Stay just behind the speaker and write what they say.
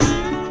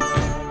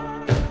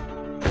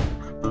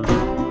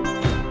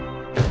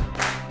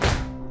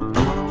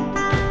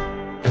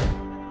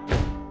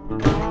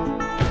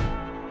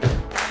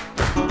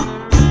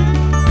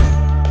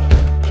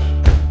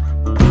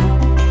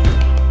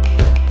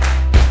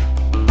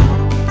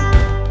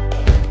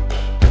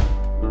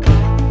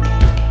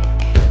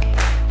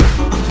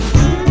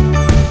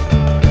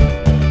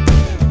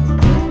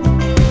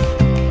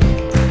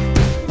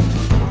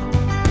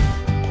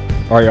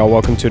All right, y'all,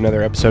 welcome to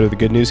another episode of the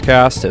Good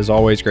Newscast. As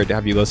always, great to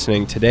have you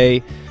listening.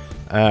 Today,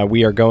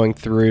 we are going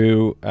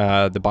through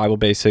the Bible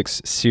Basics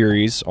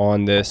series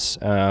on this,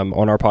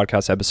 on our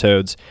podcast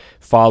episodes,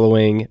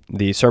 following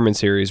the sermon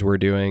series we're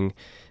doing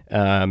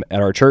at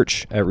our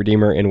church at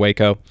Redeemer in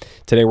Waco.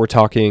 Today, we're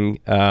talking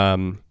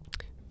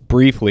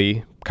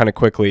briefly, kind of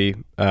quickly,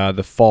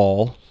 the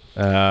fall,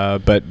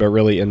 but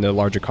really in the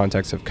larger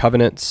context of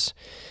covenants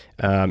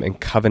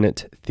and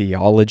covenant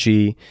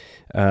theology.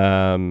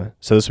 So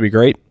this will be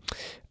great.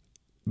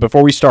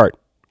 Before we start,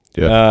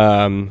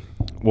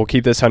 we'll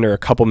keep this under a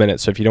couple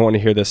minutes. So if you don't want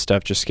to hear this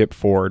stuff, just skip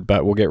forward,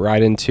 but we'll get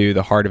right into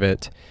the heart of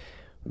it.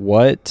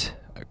 This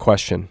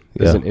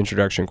is an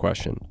introduction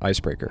question,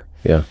 icebreaker.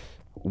 Yeah.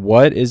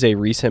 What is a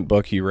recent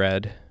book you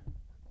read?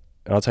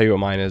 And I'll tell you what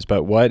mine is,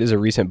 but what is a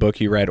recent book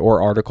you read or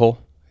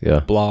article,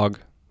 blog,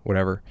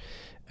 whatever?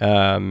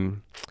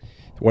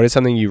 What is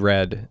something you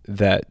read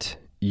that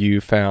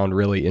you found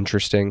really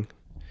interesting,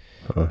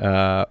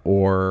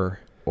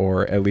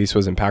 or at least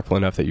was impactful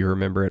enough that you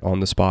remember it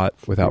on the spot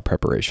without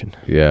preparation?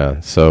 Yeah.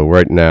 So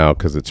right now,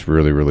 because it's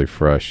really, really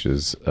fresh,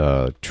 is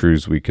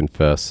Truths We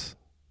Confess,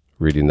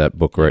 reading that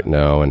book right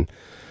now. And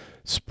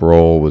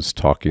Sproul was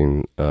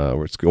talking,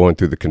 it's going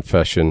through the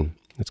confession.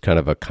 It's kind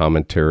of a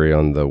commentary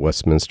on the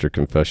Westminster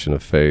Confession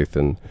of Faith,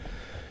 and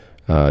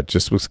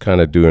just was kind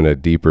of doing a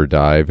deeper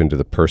dive into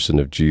the person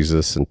of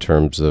Jesus in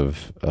terms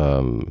of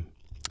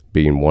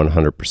being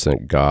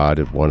 100% God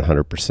and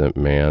 100%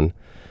 man.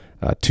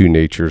 Two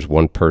natures,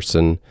 one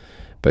person,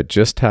 but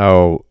just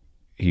how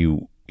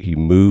he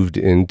moved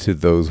into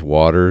those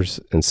waters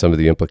and some of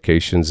the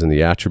implications and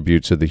the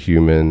attributes of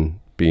the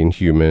being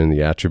human,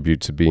 the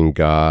attributes of being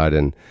God,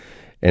 and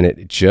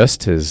it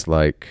just is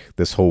like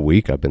this whole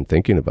week I've been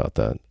thinking about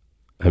that.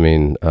 I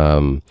mean,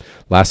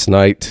 last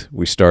night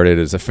we started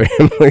as a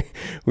family.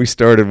 We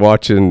started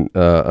watching.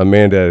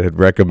 Amanda had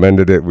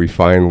recommended it. We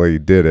finally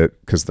did it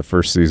because the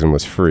first season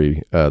was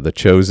free. The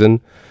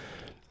Chosen,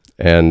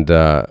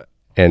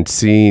 and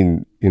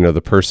seeing,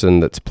 the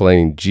person that's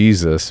playing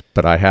Jesus,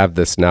 but I have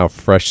this now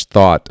fresh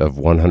thought of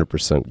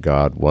 100%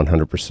 God,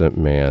 100%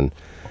 man,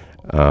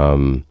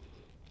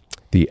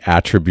 the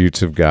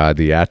attributes of God,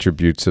 the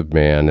attributes of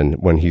man. And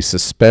when he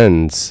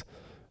suspends,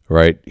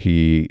 right,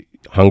 he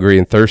hungry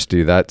and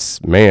thirsty,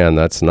 that's man,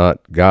 that's not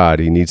God.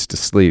 He needs to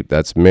sleep,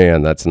 that's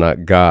man, that's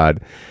not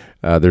God.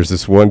 There's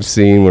this one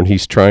scene when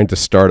he's trying to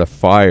start a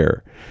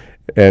fire,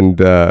 and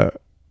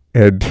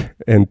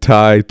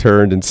Ty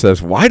turned and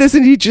says, "Why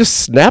doesn't he just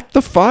snap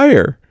the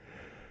fire?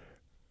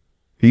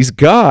 He's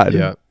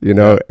God."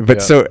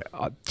 So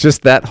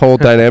just that whole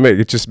dynamic,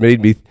 it just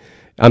made me,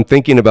 I'm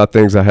thinking about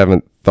things I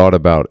haven't thought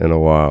about in a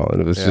while,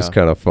 and it was just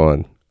kind of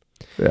fun.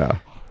 Yeah.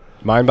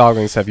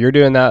 Mind-boggling stuff. You're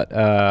doing that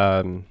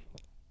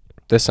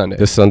this Sunday.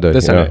 This Sunday.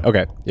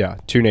 Okay. Yeah.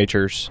 Two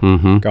natures,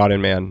 God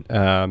and man.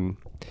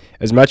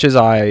 As much as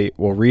I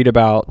will read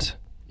about,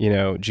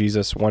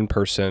 Jesus, one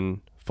person,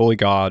 fully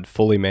God,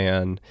 fully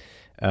man,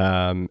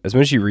 as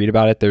much as you read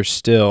about it, there's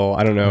still,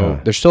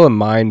 there's still a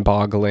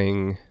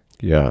mind-boggling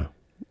thing.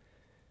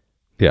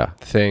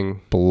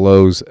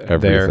 Blows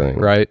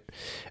everything. There, right?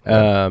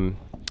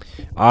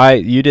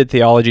 You did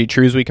Theology.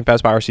 Truths We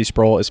Confess by R.C.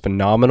 Sproul is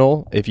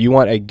phenomenal. If you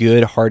want a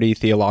good, hearty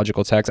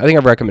theological text, I think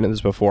I've recommended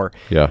this before.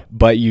 Yeah.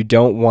 But you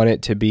don't want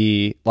it to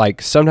be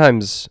like a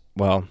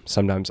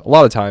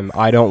lot of time,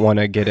 I don't want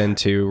to get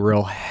into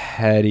real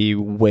heady,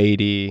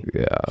 weighty,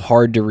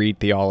 hard to read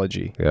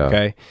theology. Yeah.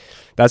 Okay.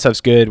 That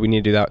stuff's good. We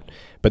need to do that.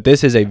 But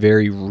this is a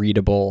very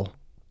readable,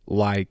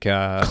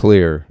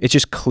 clear. It's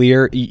just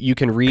clear. You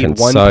can read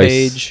concise, one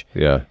page.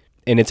 Yeah.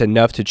 And it's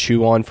enough to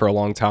chew on for a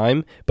long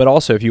time. But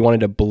also, if you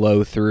wanted to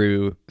blow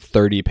through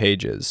 30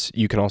 pages,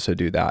 you can also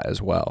do that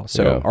as well.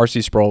 So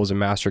R.C. Sproul was a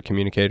master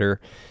communicator.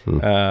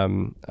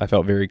 I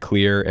felt very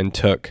clear and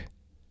took,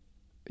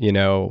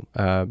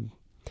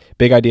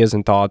 big ideas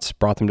and thoughts,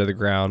 brought them to the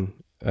ground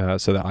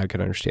so that I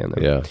could understand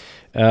them. Yeah.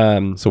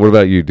 So what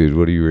about you, dude?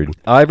 What are you reading?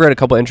 I've read a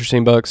couple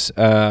interesting books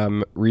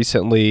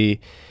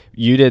recently.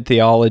 You did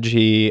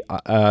Theology.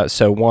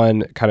 So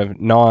one kind of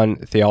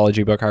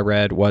non-theology book I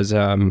read was...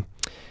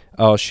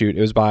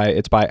 it's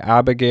by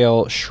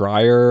Abigail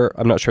Schreier.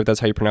 I'm not sure if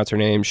that's how you pronounce her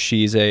name.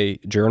 She's a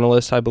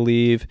journalist, I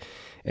believe,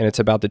 and it's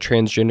about the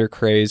transgender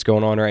craze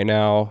going on right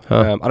now.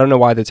 I don't know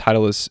why the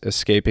title is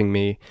escaping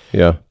me.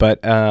 Yeah. But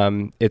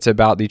it's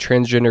about the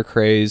transgender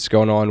craze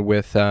going on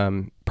with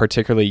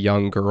particularly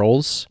young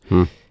girls.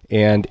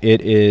 And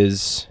it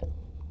is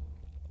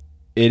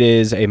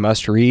a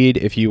must read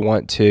if you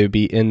want to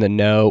be in the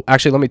know.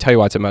 Actually, let me tell you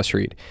why it's a must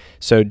read.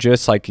 So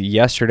just like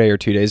yesterday or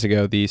 2 days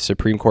ago, the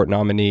Supreme Court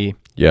nominee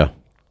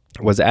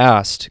was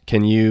asked,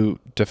 "Can you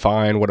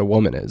define what a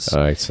woman is?"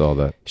 I saw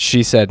that.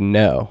 She said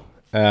no,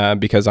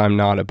 because I'm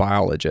not a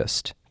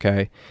biologist.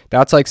 Okay.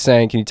 That's like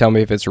saying, "Can you tell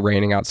me if it's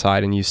raining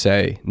outside?" And you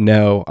say,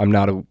 "No, I'm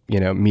not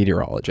a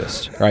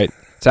meteorologist." Right?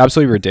 It's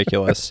absolutely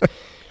ridiculous.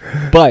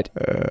 But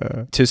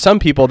to some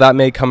people, that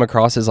may come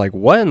across as like,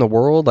 what in the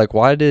world? Like,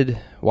 why did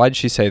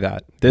she say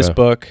that? This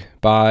book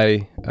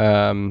by,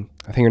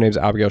 I think her name's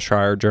Abigail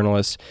Schreier,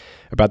 journalist,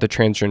 about the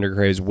transgender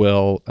craze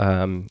will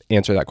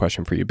answer that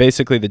question for you.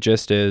 Basically, the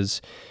gist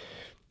is,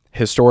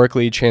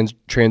 historically,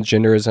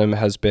 transgenderism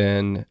has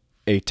been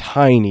a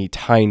tiny,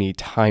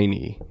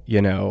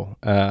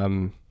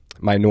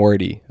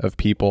 minority of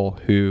people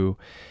who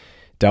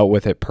dealt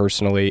with it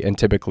personally, and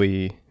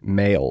typically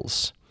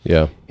males.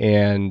 Yeah.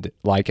 And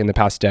like in the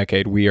past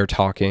decade, we are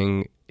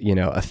talking,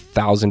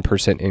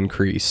 1,000%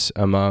 increase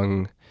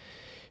among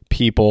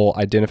people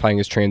identifying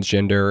as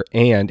transgender,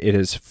 and it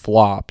has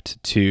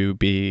flopped to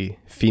be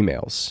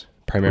females,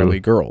 primarily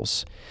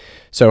girls.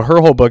 So her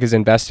whole book is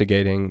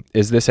investigating,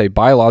 is this a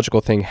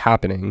biological thing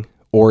happening,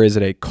 or is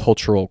it a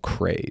cultural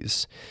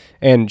craze?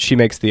 And she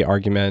makes the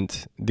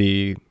argument,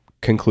 the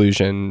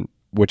conclusion,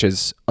 which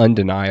is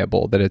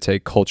undeniable, that it's a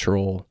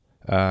cultural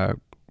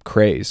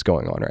craze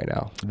going on right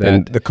now.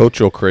 And the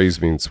cultural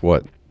craze means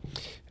what?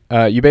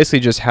 You basically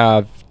just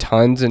have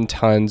tons and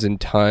tons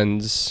and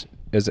tons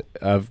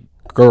of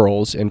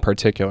girls in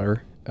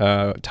particular,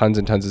 tons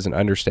and tons is an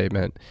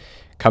understatement,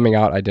 coming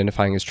out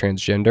identifying as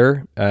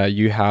transgender.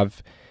 You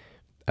have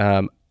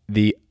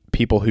the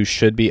people who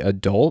should be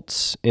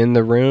adults in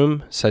the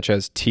room, such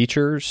as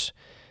teachers,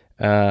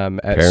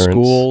 at parents.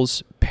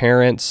 Schools,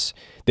 parents.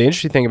 The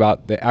interesting thing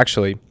about this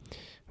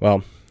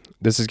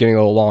is getting a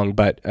little long,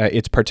 but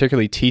it's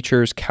particularly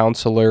teachers,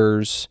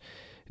 counselors,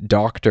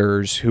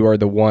 doctors who are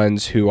the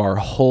ones who are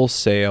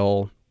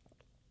wholesale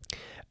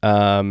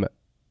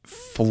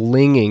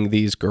flinging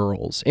these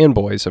girls and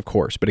boys, of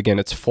course, but again,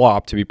 it's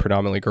flopped to be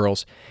predominantly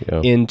girls,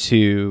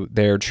 into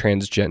their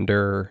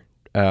transgender,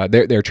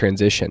 their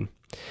transition.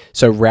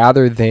 So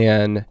rather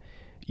than,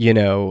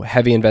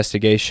 heavy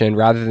investigation,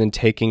 rather than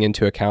taking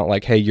into account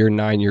like, hey, you're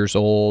 9 years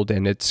old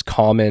and it's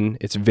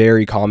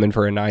very common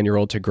for a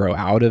 9-year-old to grow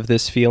out of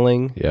this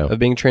feeling of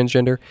being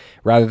transgender.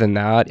 Rather than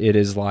that, it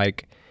is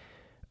like,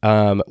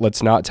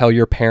 let's not tell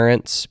your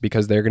parents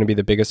because they're going to be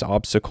the biggest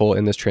obstacle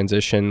in this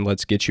transition.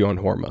 Let's get you on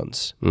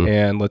hormones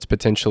and let's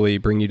potentially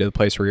bring you to the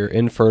place where you're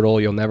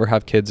infertile. You'll never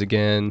have kids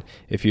again.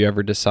 If you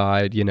ever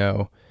decide, you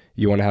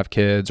want to have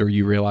kids, or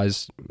you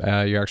realize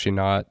you're actually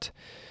not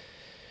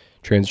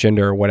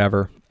transgender or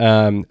whatever.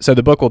 So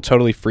the book will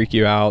totally freak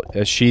you out.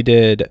 She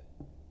did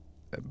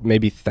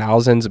maybe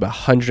thousands, but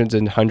hundreds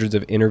and hundreds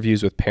of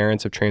interviews with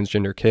parents of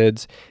transgender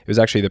kids. It was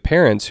actually the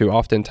parents who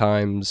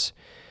oftentimes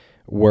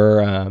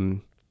were,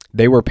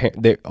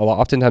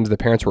 oftentimes the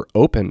parents were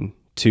open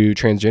to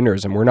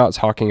transgenderism. We're not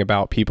talking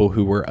about people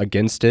who were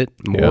against it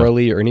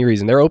morally or any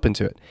reason. They're open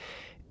to it.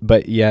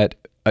 But yet,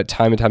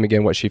 time and time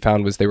again, what she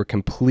found was they were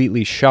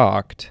completely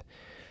shocked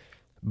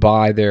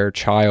by their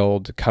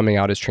child coming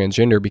out as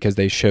transgender because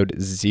they showed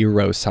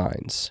zero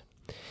signs.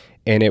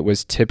 And it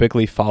was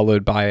typically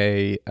followed by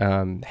a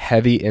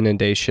heavy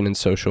inundation in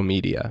social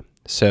media.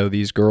 So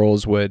these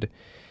girls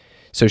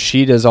so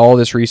she does all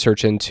this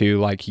research into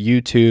like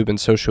YouTube and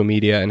social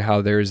media, and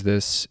how there's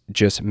this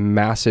just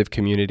massive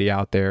community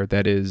out there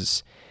that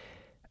is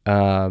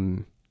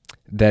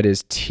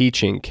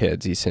teaching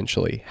kids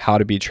essentially how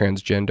to be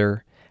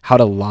transgender, how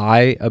to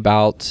lie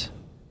about,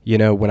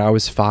 when I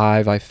was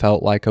 5, I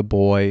felt like a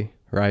boy,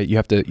 right? You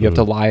have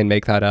to lie and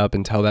make that up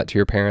and tell that to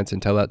your parents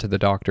and tell that to the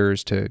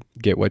doctors to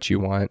get what you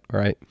want,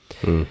 right?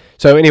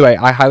 So anyway,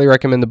 I highly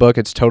recommend the book.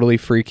 It's totally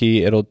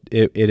freaky.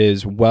 It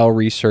is well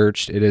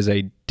researched. It is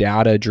a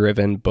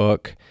data-driven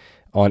book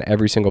on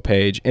every single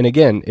page. And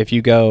again, if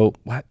you go,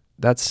 what?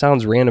 That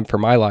sounds random for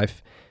my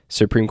life.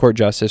 Supreme Court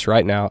Justice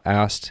right now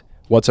asked,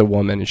 what's a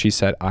woman? And she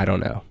said, I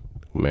don't know.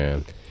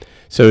 Man.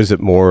 So is it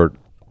more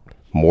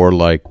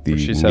like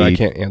she said, I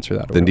can't answer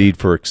that. The need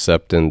for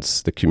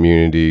acceptance, the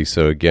community.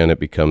 So again,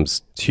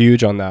 it's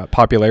huge on that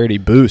popularity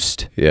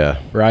boost.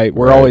 Yeah. Right.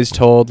 We're always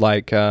told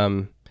like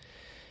the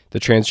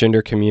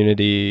transgender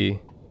community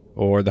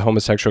or the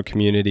homosexual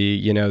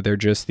community, they're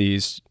just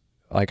these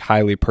like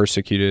highly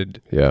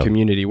persecuted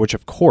community, which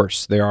of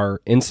course there are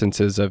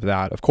instances of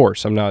that. Of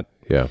course, you'd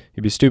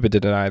be stupid to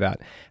deny that.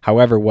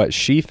 However, what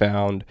she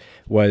found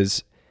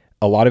was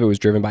a lot of it was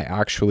driven by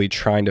actually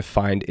trying to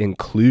find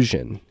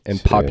inclusion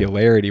and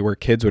popularity, where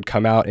kids would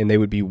come out and they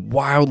would be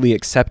wildly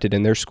accepted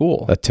in their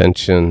school.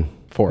 Attention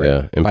for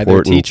it. By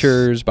their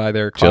teachers, by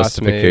their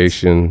classmates.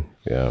 Justification.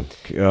 Yeah.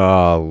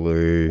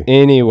 Golly.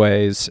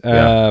 Anyways,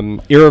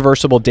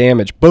 irreversible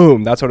damage.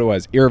 Boom. That's what it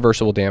was.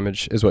 Irreversible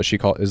damage is what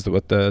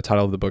what the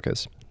title of the book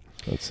is.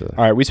 All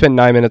right. We spent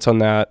 9 minutes on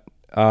that.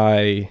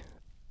 I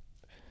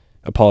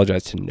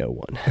apologize to no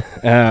one.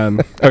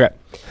 Okay.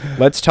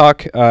 Let's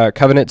talk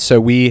covenant.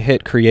 So we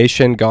hit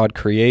creation. God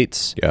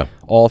creates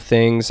all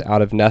things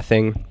out of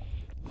nothing.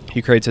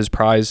 He creates his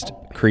prized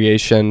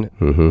creation,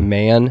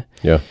 man.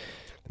 Yeah.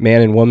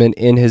 Man and woman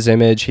in his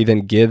image. He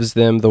then gives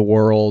them the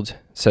world,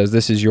 says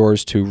this is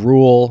yours to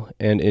rule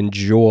and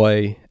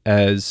enjoy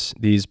as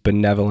these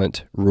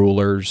benevolent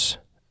rulers,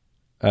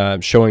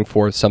 showing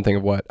forth something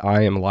of what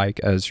I am like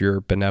as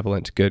your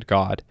benevolent good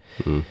God.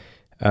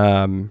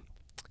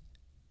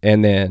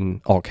 and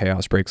then all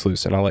chaos breaks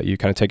loose. And I'll let you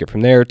kind of take it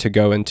from there to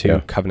go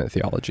into covenant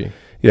theology.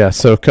 Yeah,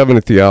 so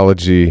covenant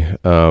theology,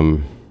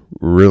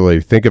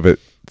 really think of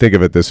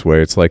it this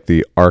way. It's like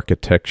the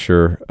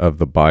architecture of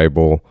the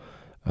Bible.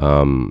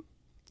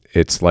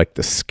 It's like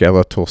the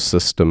skeletal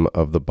system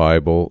of the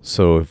Bible.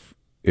 So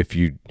if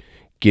you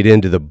get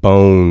into the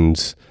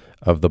bones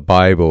of the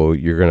Bible,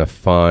 you're going to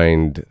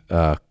find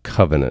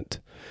covenant.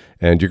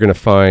 And you're going to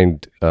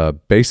find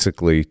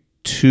basically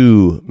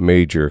two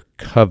major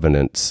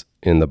covenants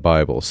in the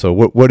Bible. So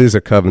what is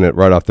a covenant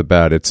right off the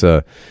bat? It's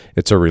a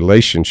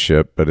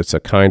relationship, but it's a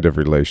kind of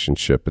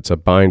relationship. It's a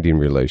binding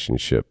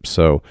relationship.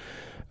 So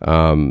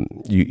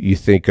you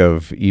think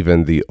of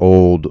even the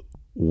old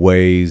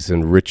ways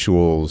and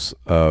rituals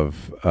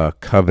of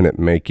covenant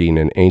making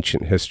in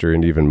ancient history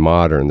and even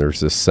modern.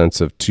 There's this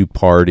sense of two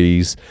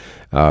parties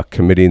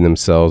committing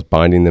themselves,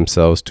 binding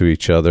themselves to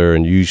each other,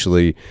 and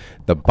usually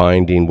the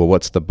binding, well,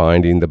 what's the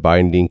binding? The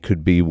binding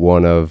could be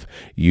one of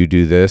you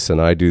do this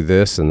and I do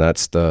this, and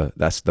that's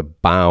the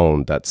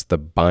bound, that's the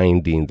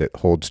binding that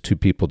holds two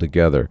people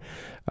together.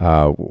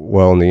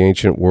 Well, in the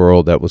ancient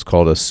world, that was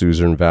called a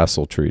suzerain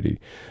vassal treaty.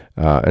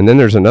 And then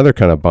there's another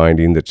kind of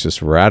binding that's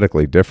just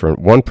radically different.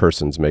 One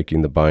person's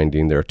making the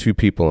binding. There are two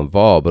people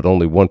involved, but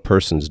only one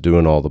person's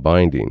doing all the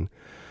binding.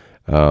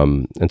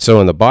 And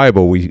so in the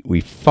Bible,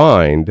 we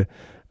find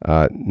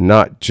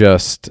not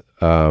just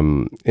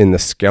in the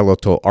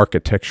skeletal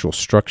architectural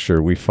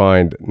structure, we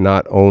find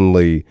not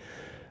only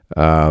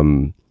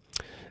the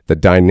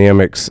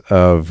dynamics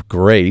of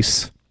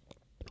grace,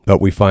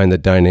 but we find the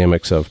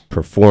dynamics of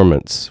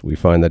performance. We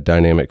find the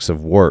dynamics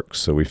of works.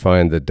 So we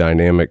find the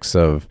dynamics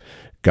of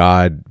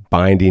God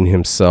binding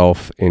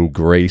himself in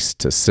grace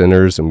to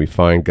sinners, and we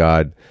find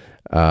God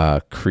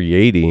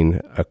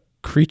creating a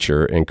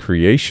creature and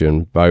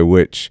creation by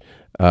which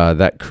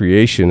that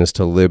creation is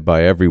to live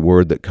by every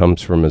word that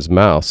comes from his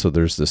mouth. So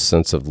there's this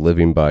sense of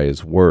living by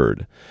his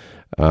word.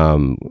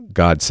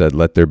 God said,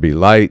 let there be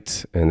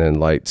light, and then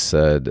light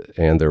said,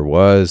 and there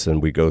was,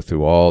 and we go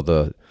through all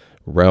the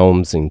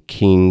realms and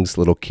kings,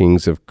 little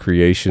kings of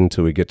creation,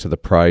 till we get to the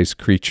prize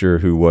creature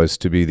who was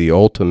to be the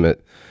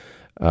ultimate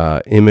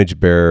image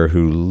bearer,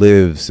 who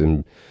lives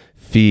and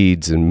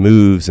feeds and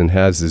moves and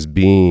has his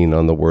being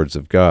on the words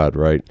of God,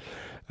 right?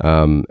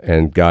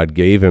 And God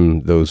gave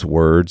him those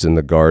words in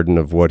the garden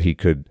of what he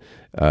could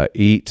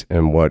eat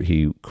and what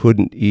he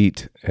couldn't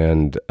eat,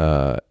 and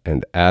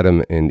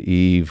Adam and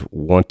Eve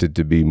wanted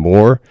to be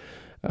more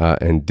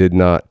and did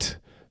not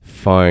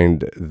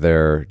find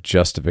their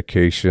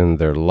justification,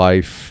 their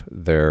life,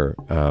 their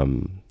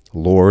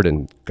Lord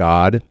and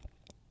God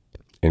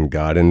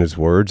in his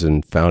words,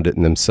 and found it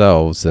in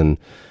themselves, and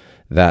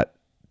that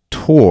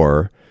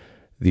tore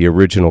the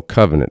original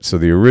covenant. So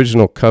the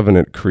original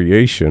covenant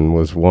creation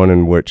was one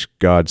in which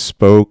God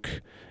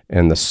spoke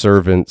and the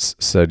servants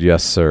said,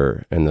 yes,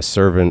 sir. And the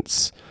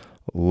servants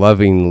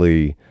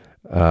lovingly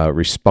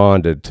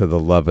responded to the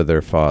love of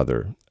their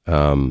Father.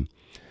 And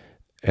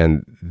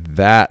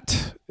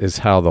that is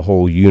how the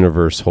whole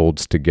universe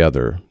holds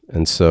together.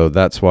 And so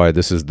that's why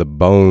this is the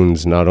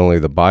bones, not only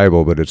the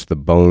Bible, but it's the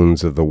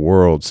bones of the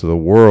world. So the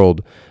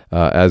world,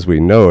 as we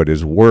know it,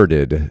 is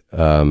worded.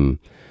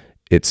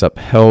 It's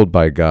upheld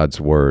by God's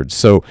word.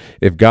 So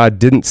if God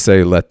didn't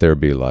say, let there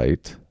be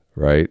light,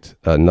 right,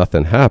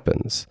 nothing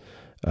happens.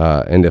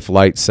 And if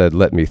light said,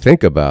 let me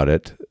think about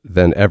it,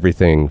 then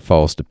everything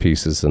falls to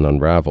pieces and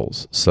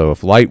unravels. So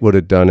if light would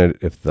have done it,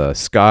 if the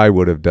sky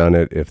would have done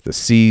it, if the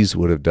seas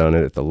would have done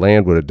it, if the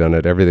land would have done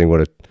it, everything would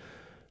have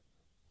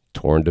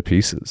torn to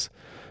pieces.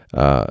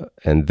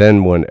 And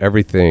then when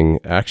everything,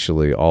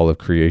 actually all of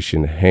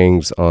creation,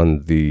 hangs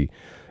on the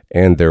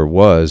and there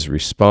was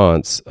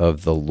response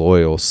of the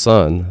loyal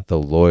son, the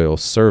loyal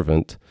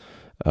servant,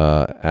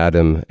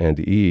 Adam and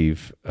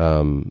Eve,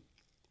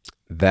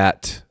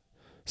 that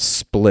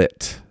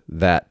split,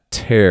 that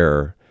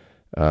tear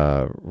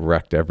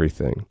wrecked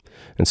everything.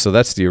 And so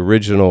that's the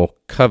original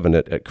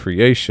covenant at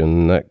creation.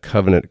 And that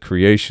covenant at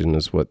creation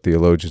is what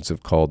theologians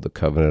have called the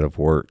covenant of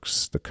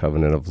works, the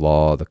covenant of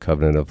law, the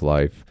covenant of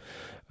life.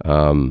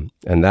 And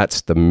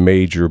that's the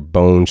major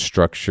bone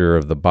structure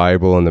of the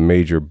Bible and the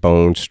major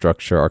bone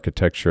structure,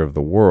 architecture of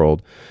the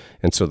world.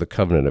 And so the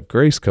covenant of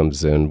grace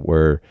comes in,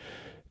 where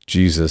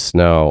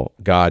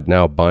God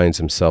now binds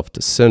himself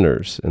to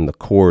sinners, and the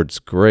cord's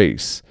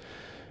grace.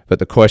 But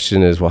the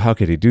question is, well, how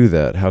could he do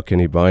that? How can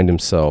he bind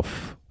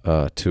himself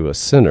to a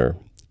sinner?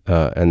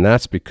 And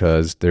that's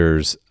because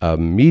there's a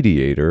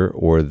mediator,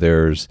 or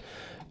there's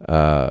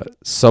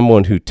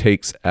someone who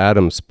takes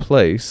Adam's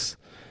place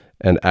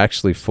and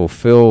actually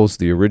fulfills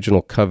the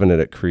original covenant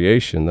at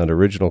creation, that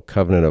original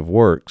covenant of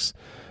works.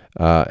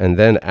 And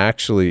then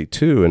actually,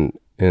 too,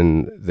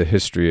 in the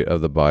history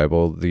of the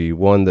Bible, the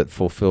one that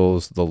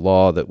fulfills the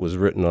law that was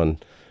written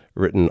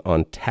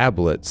on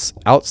tablets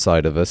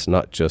outside of us,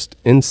 not just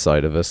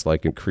inside of us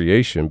like in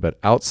creation, but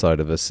outside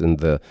of us in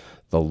the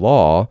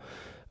law.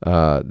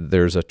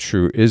 There's a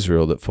true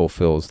Israel that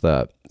fulfills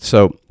that.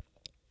 So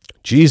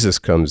Jesus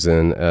comes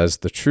in as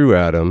the true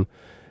Adam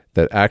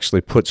that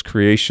actually puts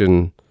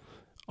creation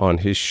on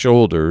his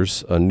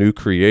shoulders a new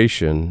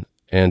creation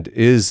and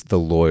is the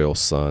loyal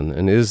son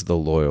and is the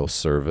loyal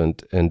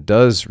servant and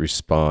does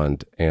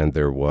respond, and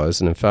there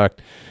was. And in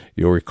fact,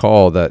 you'll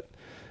recall that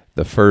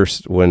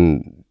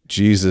when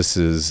Jesus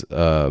is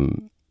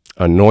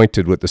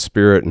anointed with the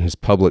Spirit and his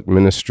public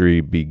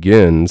ministry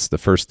begins, the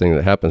first thing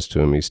that happens to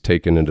him, he's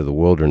taken into the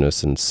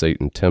wilderness and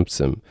Satan tempts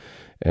him.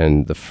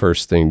 And the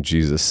first thing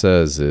Jesus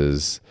says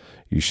is,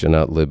 "You shall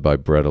not live by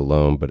bread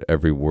alone, but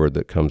every word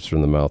that comes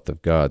from the mouth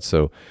of God."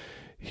 So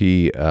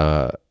he,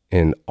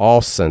 in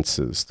all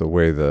senses, the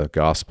way the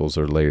Gospels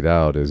are laid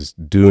out, is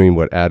doing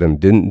what Adam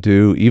didn't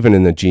do. Even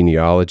in the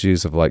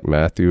genealogies of like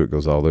Matthew, it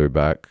goes all the way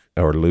back,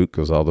 or Luke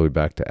goes all the way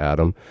back to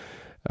Adam.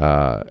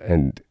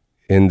 And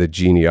in the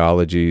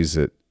genealogies,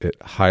 it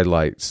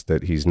highlights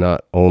that he's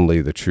not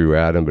only the true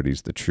Adam, but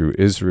he's the true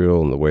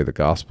Israel, and the way the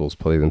Gospels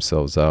play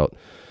themselves out.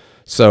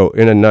 So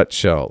in a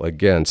nutshell,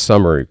 again,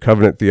 summary,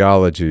 covenant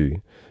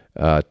theology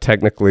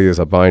technically is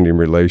a binding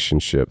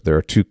relationship. There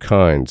are two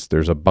kinds.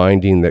 There's a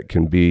binding that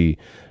can be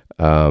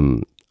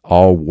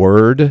all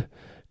word.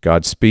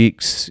 God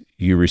speaks,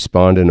 you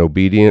respond in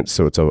obedience.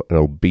 So it's an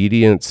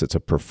obedience, it's a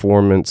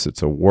performance,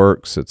 it's a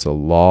works, it's a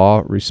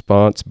law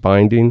response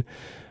binding.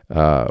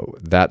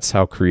 That's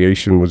how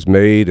creation was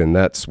made, and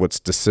that's what's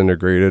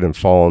disintegrated and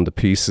fallen to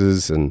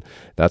pieces. And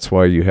that's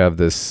why you have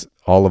this,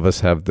 all of us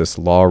have this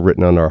law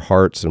written on our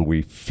hearts, and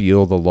we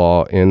feel the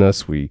law in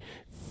us. We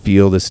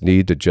feel this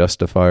need to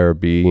justify our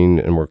being,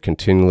 and we're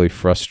continually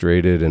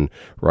frustrated, and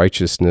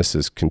righteousness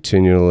is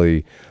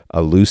continually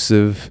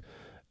elusive,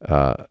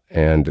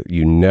 and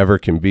you never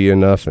can be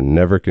enough and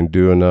never can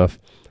do enough.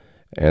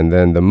 And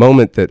then the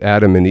moment that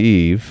Adam and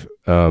Eve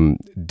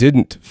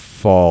didn't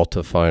fall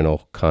to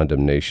final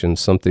condemnation,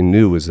 something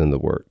new was in the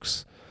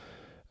works.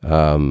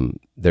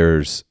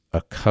 There's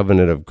a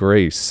covenant of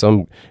grace.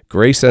 Some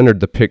grace entered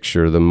the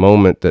picture the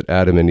moment that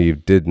Adam and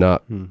Eve did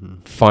not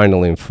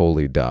finally and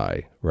fully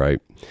die, right?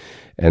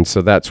 And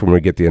so that's when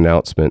we get the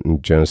announcement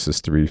in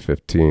Genesis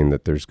 3:15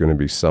 that there's going to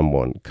be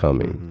someone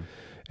coming.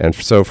 And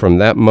so from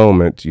that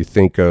moment, you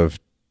think of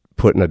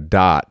putting a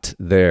dot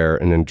there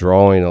and then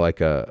drawing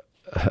like a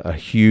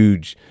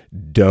huge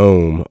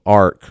dome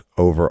arc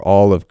over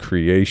all of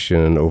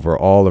creation, over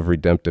all of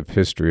redemptive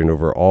history, and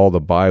over all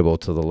the Bible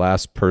to the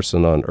last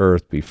person on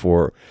earth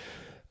before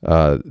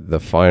the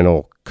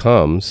final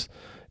comes,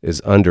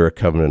 is under a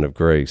covenant of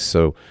grace.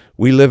 So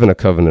we live in a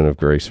covenant of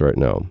grace right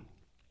now.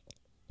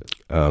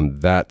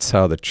 That's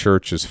how the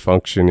church is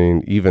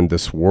functioning. Even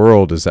this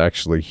world is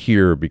actually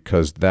here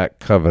because that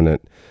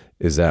covenant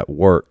is at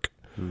work.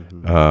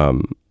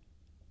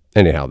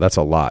 Anyhow, that's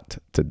a lot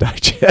to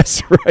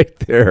digest right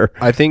there.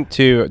 I think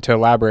to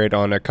elaborate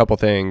on a couple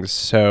things.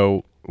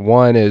 So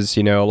one is,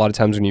 a lot of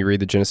times when you read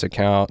the Genesis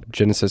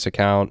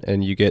account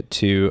and you get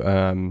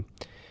to,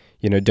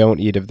 don't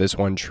eat of this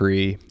one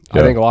tree.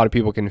 Yeah. I think a lot of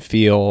people can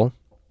feel,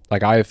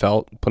 like I have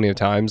felt plenty of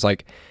times,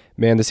 like,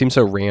 man, this seems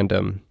so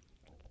random.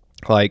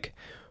 Like,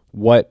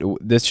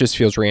 this just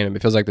feels random.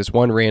 It feels like this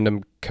one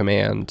random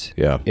command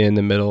in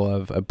the middle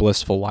of a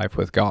blissful life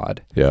with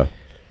God. Yeah.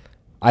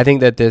 I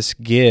think that this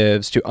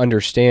gives, to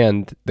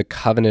understand the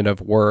covenant of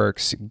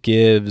works,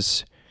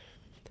 gives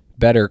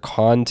better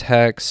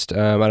context.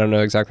 I don't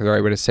know exactly the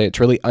right way to say it,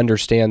 to really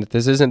understand that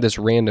this isn't this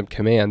random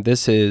command.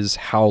 This is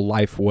how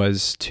life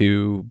was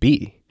to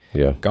be.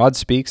 Yeah. God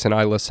speaks and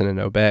I listen and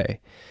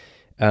obey.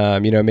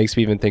 It makes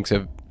me even think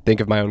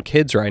of my own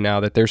kids right now,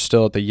 that they're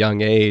still at the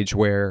young age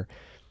where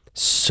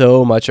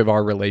so much of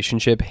our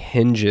relationship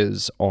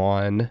hinges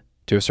on,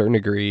 to a certain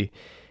degree,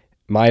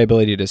 my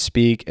ability to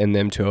speak and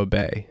them to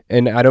obey.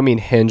 And I don't mean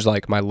hinge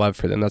like my love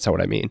for them. That's not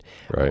what I mean.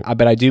 Right.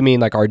 But I do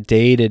mean like our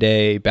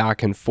day-to-day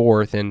back and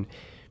forth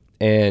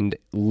and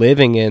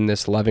living in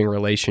this loving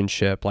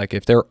relationship. Like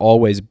if they're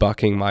always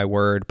bucking my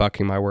word, there's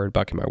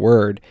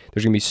going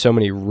to be so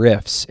many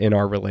rifts in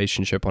our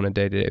relationship on a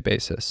day-to-day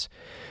basis.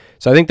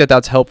 So I think that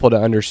that's helpful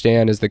to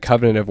understand, is the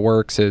covenant of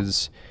works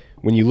is,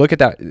 when you look at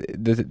that,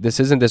 this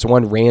isn't this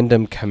one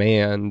random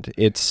command.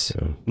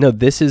 No,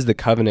 this is the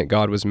covenant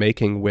God was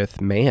making with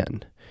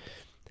man.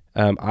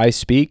 I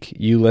speak,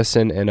 you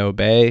listen and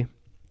obey.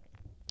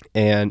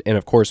 And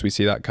of course we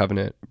see that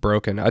covenant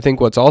broken. I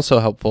think what's also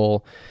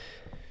helpful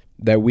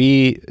that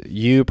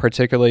you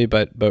particularly,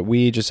 but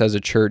we just as a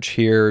church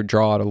here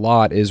draw out a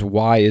lot, is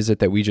why is it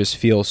that we just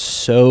feel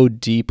so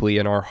deeply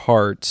in our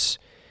hearts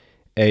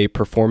a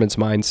performance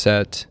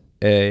mindset,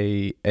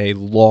 a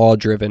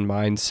law-driven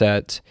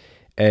mindset,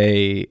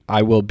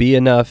 I will be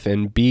enough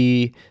and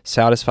be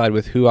satisfied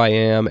with who I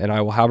am, and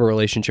I will have a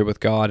relationship with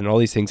God and all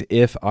these things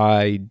if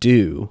I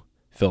do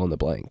fill in the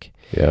blank.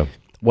 Yeah.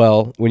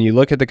 Well, when you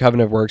look at the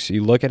covenant of works,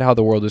 you look at how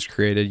the world was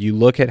created, you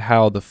look at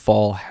how the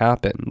fall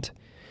happened.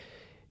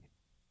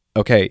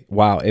 Okay,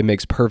 wow, it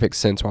makes perfect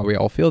sense why we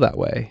all feel that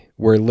way.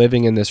 We're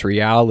living in this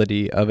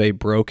reality of a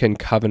broken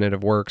covenant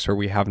of works where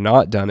we have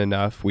not done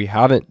enough. We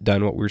haven't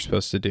done what we were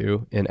supposed to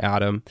do in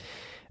Adam.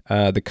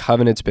 The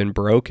covenant's been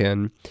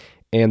broken.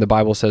 And the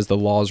Bible says the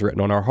law is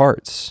written on our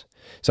hearts.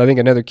 So I think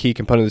another key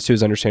component of this too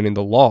is understanding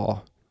the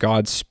law.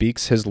 God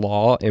speaks his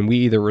law, and we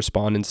either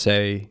respond and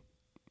say,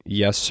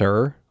 yes,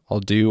 sir, I'll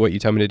do what you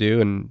tell me to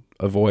do and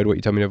avoid what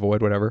you tell me to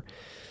avoid, whatever.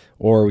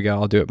 Or we go,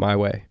 I'll do it my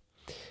way.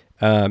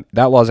 That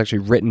law is actually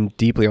written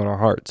deeply on our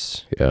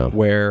hearts. Yeah.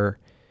 Where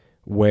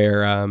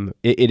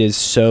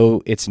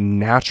it's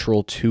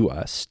natural to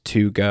us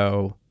to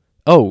go,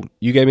 oh,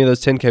 you gave me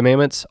those 10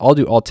 commandments, I'll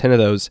do all 10 of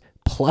those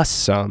plus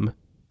some,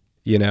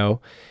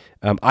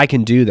 I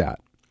can do that,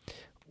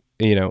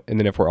 and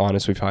then if we're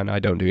honest, we find I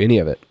don't do any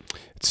of it.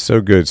 It's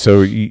so good.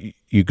 So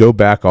you go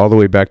back all the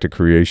way back to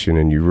creation,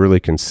 and you really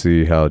can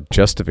see how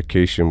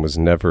justification was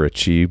never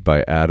achieved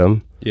by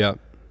Adam. Yeah.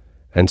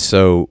 And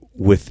so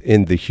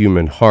within the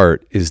human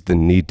heart is the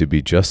need to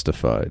be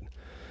justified.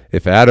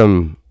 If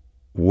Adam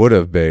would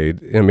have obeyed,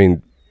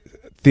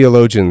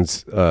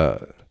 theologians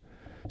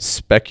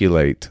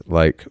speculate,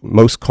 like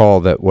most call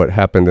that what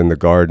happened in the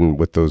garden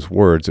with those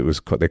words,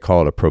 they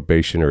call it a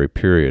probationary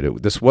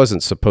period. This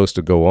wasn't supposed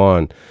to go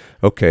on,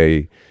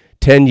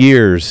 10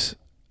 years,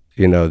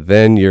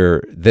 then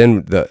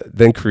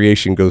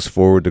creation goes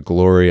forward to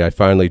glory. I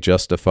finally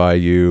justify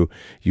you.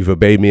 You've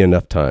obeyed me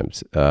enough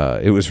times.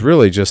 It was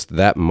really just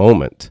that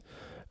moment,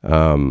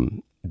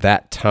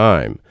 that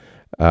time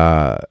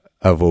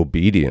of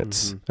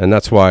obedience. Mm-hmm. And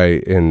that's why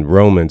in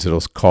Romans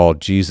it'll call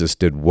Jesus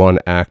did one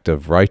act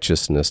of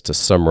righteousness to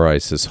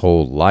summarize his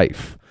whole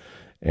life,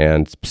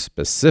 and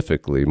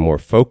specifically, more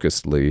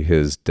focusedly,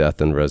 his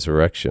death and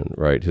resurrection,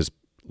 right? His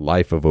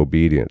life of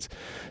obedience.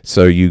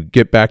 So you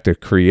get back to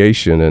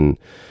creation, and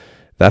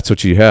that's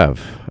what you have.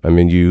 I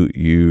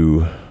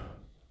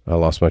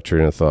lost my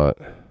train of thought.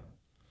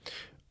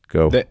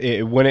 Go.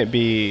 Wouldn't it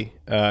be,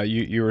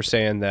 you were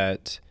saying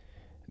that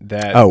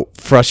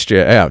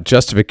frustrated. Yeah,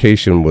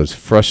 justification was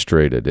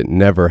frustrated. It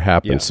never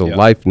happened.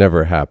 Life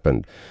never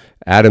happened.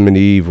 Adam and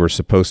Eve were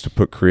supposed to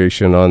put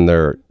creation on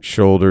their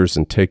shoulders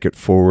and take it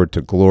forward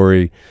to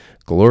glory.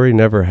 Glory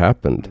never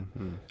happened.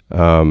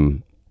 Mm-hmm.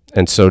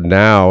 And so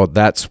now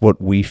that's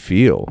what we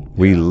feel. Yeah.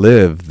 We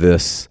live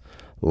this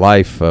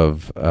life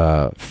of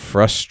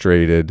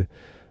frustrated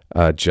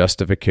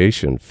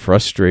justification,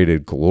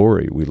 frustrated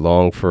glory. We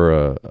long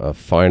for a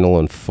final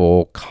and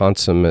full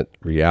consummate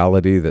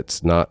reality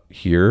that's not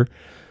here.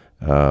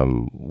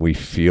 We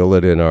feel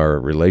it in our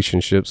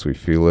relationships. We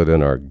feel it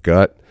in our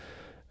gut.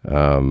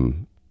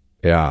 So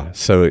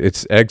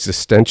it's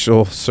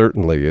existential,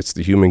 certainly. It's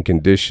the human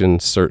condition,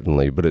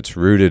 certainly, but it's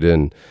rooted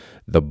in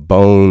the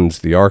bones,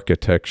 the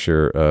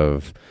architecture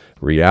of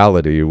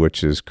reality,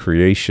 which is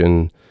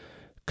creation,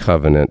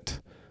 covenant,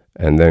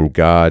 and then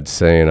God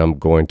saying, I'm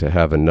going to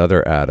have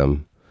another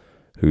Adam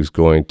who's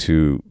going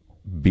to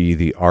be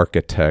the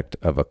architect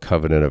of a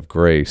covenant of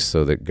grace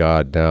so that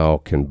God now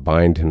can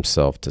bind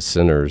himself to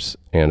sinners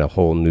and a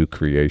whole new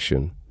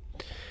creation.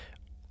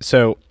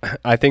 So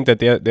I think that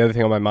the other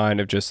thing on my mind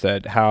of just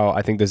that, how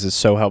I think this is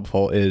so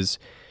helpful is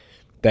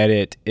that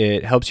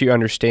it helps you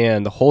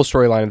understand the whole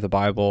storyline of the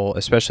Bible,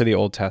 especially the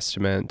Old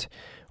Testament,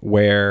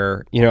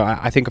 where,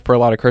 I think for a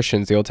lot of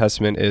Christians, the Old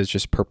Testament is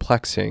just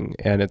perplexing,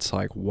 and it's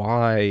like,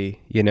 why,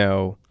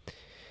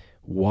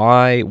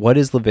 what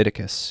is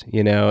Leviticus,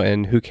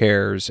 and who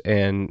cares?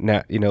 And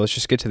now, let's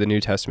just get to the New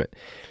Testament.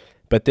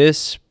 But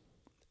this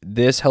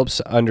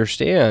helps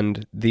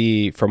understand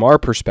from our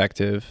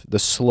perspective, the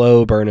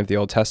slow burn of the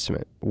Old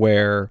Testament,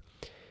 where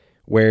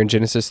in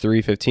Genesis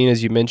 3:15,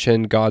 as you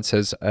mentioned, God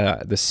says,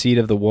 the seed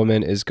of the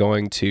woman is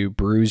going to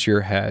bruise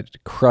your head,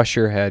 crush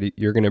your head.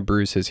 You're going to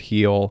bruise his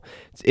heel.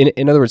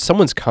 In other words,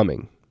 someone's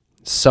coming.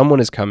 Someone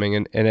is coming.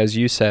 And as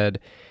you said,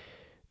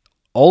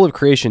 all of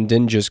creation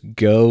didn't just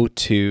go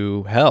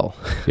to hell.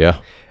 Yeah.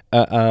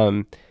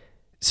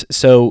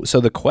 So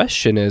the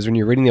question is, when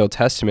you're reading the Old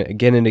Testament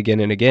again and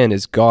again and again,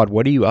 is God,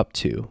 what are you up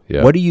to?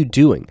 Yeah. What are you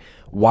doing?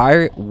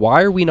 Why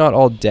are we not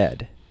all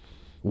dead?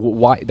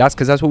 Why? That's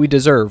because that's what we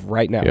deserve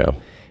right now. Yeah.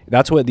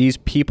 That's what these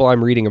people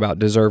I'm reading about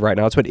deserve right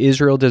now. That's what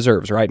Israel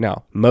deserves right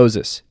now.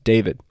 Moses,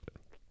 David.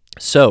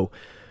 So,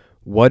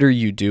 what are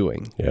you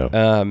doing?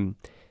 Yeah.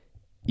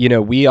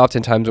 We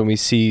oftentimes, when we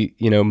see,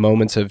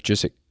 moments of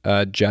just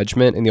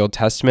judgment in the Old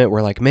Testament,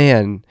 we're like,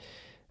 man,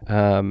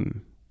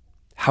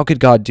 how could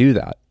God do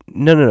that?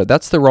 No.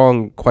 That's the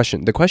wrong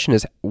question. The question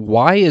is,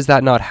 why is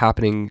that not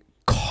happening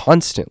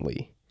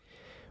constantly?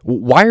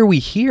 Why are we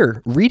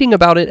here reading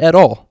about it at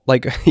all?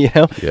 Like,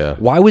 Yeah.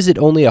 Why was it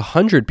only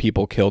 100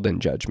 people killed in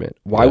judgment?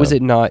 Why was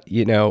it not,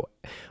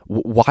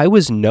 why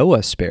was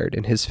Noah spared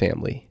and his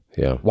family?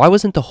 Yeah. Why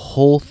wasn't the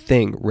whole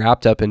thing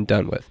wrapped up and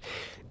done with?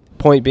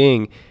 Point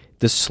being,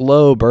 the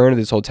slow burn of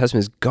this Old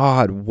Testament is,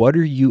 God, what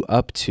are you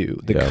up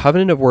to? The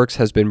covenant of works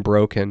has been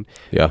broken.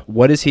 Yeah.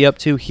 What is he up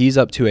to? He's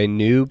up to a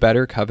new,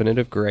 better covenant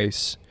of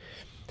grace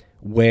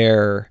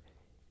where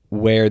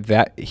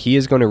that he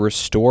is going to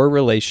restore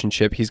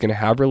relationship. He's going to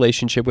have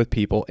relationship with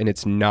people, and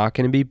it's not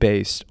going to be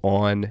based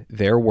on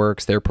their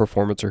works, their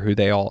performance, or who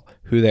they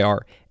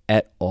are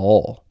at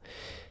all.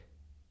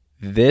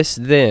 This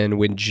then,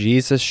 when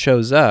Jesus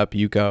shows up,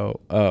 you go,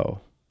 oh,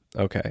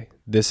 okay,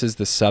 this is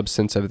the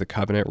substance of the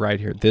covenant right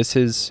here. This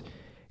is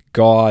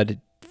God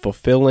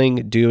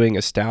fulfilling, doing,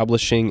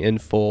 establishing in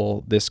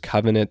full this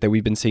covenant that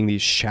we've been seeing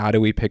these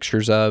shadowy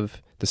pictures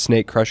of The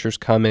snake crusher's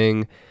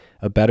coming,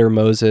 a better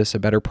Moses, a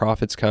better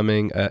prophet's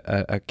coming,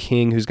 a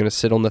king who's going to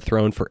sit on the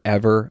throne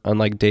forever,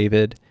 unlike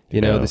David,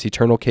 this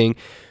eternal king.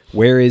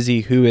 Where is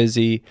he? Who is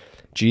he?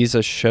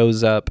 Jesus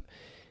shows up.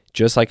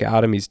 Just like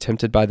Adam, he's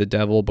tempted by the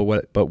devil, but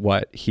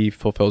what? He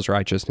fulfills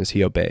righteousness.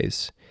 He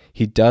obeys.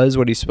 He does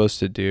what he's supposed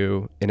to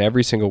do in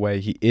every single way.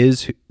 He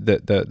is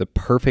the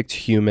perfect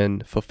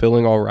human,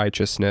 fulfilling all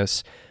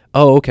righteousness.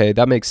 Oh, okay,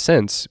 that makes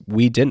sense.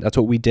 That's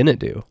what we didn't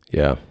do.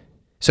 Yeah.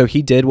 So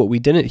he did what we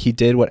didn't. He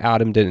did what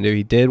Adam didn't do.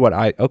 He did what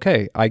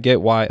I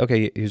get why.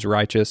 Okay, he's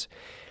righteous.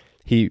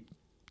 He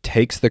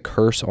takes the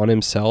curse on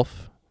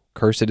himself.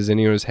 Cursed is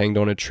anyone who's hanged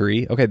on a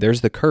tree. Okay,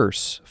 there's the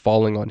curse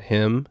falling on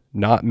him,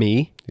 not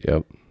me.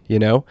 Yep.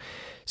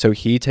 So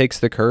he takes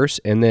the curse,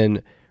 and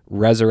then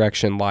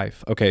resurrection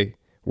life. Okay,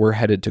 we're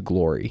headed to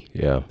glory.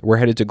 Yeah. We're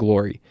headed to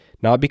glory.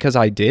 Not because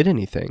I did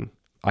anything.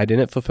 I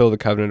didn't fulfill the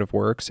covenant of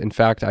works. In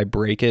fact, I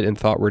break it in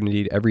thought, word, and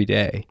deed every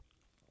day.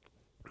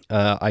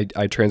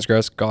 I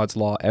transgress God's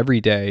law every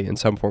day in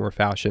some form or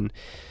fashion.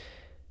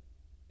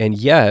 And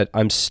yet,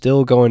 I'm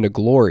still going to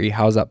glory.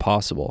 How's that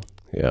possible?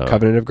 Yeah.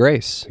 Covenant of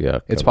grace. Yeah.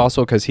 It's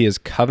possible because he is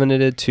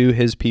covenanted to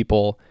his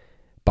people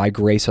by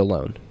grace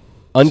alone.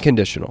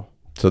 Unconditional.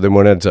 So then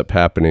what ends up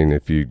happening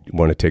if you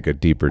want to take a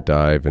deeper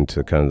dive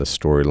into kind of the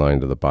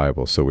storyline of the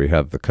Bible? So we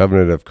have the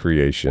covenant of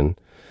creation.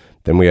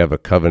 Then we have a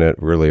covenant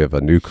really of a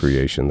new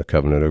creation, the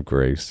covenant of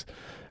grace.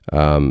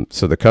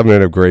 So the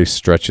covenant of grace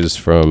stretches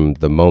from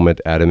the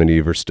moment Adam and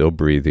Eve are still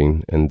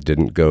breathing and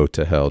didn't go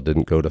to hell,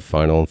 didn't go to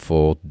final and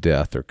full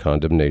death or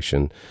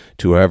condemnation,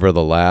 to whoever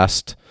the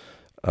last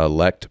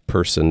elect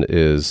person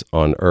is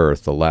on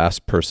earth, the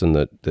last person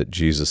that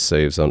Jesus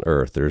saves on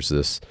earth.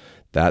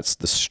 That's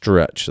the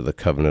stretch of the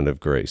covenant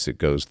of grace. It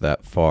goes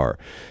that far.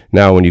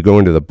 Now, when you go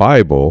into the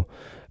Bible,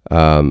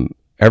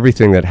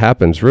 everything that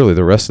happens, really,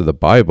 the rest of the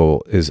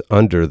Bible is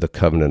under the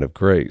covenant of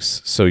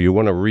grace. So you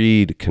want to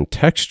read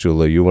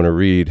contextually, you want to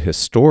read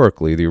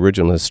historically, the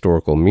original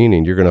historical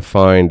meaning, you're going to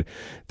find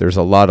there's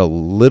a lot of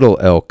little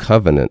L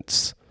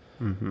covenants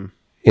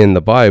in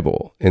the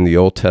Bible, in the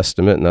Old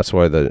Testament, and that's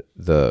why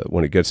the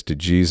when it gets to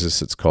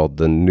Jesus, it's called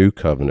the New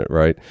Covenant,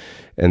 right?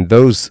 And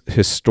those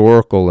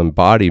historical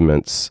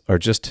embodiments are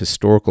just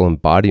historical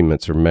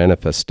embodiments or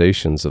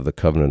manifestations of the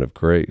covenant of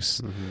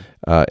grace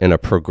in a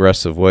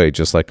progressive way,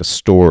 just like a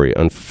story,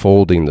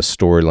 unfolding the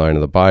storyline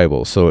of the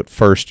Bible. So at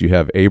first you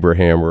have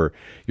Abraham, where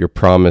you're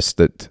promised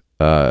that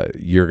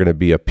you're going to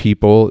be a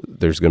people,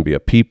 there's going to be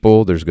a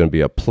people, there's going to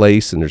be a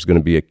place, and there's going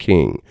to be a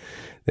king.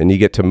 Then you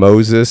get to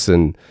Moses,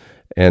 and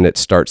it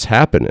starts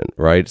happening,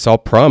 right? It's all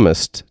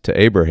promised to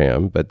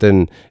Abraham, but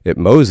then at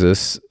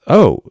Moses,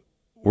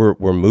 we're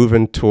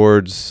moving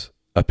towards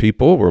a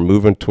people, we're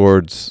moving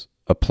towards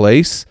a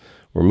place,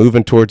 we're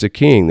moving towards a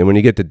king. Then when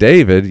you get to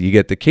David, you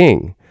get the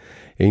king,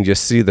 and you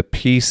just see the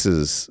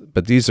pieces.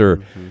 But these are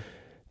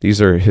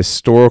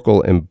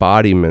historical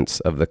embodiments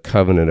of the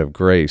covenant of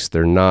grace.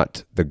 They're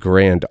not the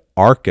grand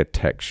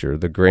architecture.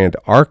 The grand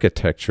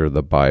architecture of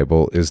the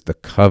Bible is the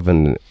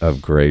covenant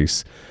of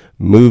grace,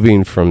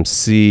 moving from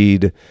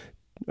seed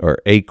or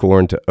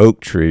acorn to oak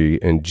tree,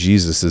 and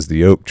Jesus is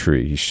the oak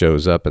tree. He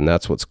shows up, and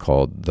that's what's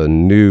called the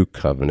new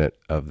covenant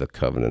of the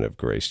covenant of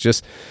grace.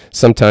 Just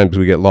sometimes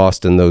we get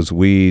lost in those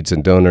weeds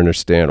and don't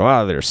understand,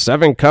 there's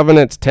 7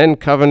 covenants, 10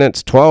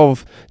 covenants,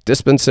 12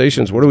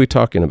 dispensations. What are we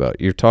talking about?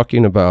 You're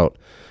talking about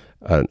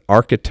an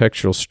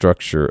architectural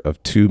structure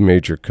of 2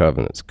 major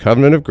covenants,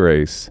 covenant of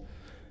grace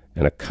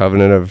and a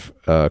covenant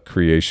of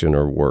creation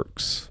or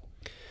works.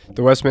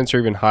 The Westminster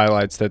even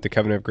highlights that the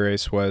covenant of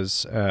grace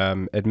was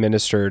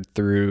administered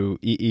through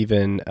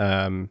even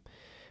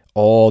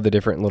all the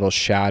different little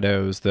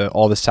shadows,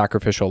 all the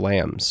sacrificial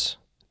lambs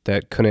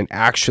that couldn't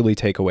actually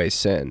take away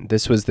sin.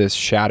 This was this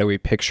shadowy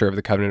picture of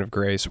the covenant of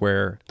grace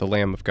where the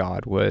Lamb of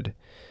God would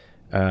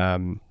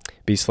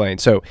be slain.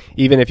 So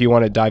even if you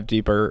want to dive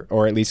deeper,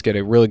 or at least get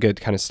a really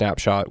good kind of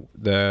snapshot,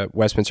 the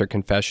Westminster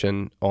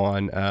Confession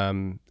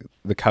on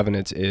the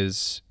covenants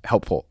is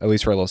helpful, at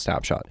least for a little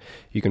snapshot.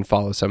 You can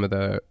follow some of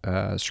the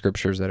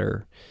scriptures that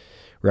are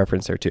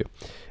referenced there too.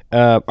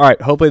 All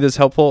right, hopefully this is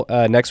helpful.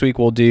 Next week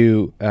we'll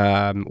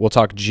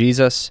talk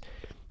Jesus,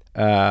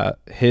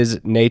 his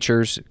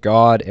natures,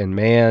 God and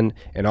man,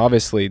 and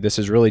obviously this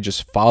is really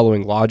just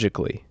following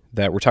logically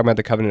that we're talking about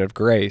the covenant of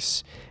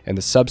grace, and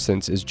the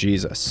substance is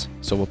Jesus.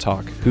 So we'll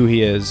talk who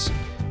he is,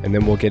 and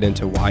then we'll get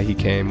into why he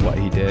came, what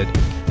he did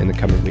in the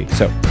coming week.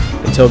 So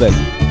until then,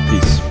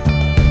 peace.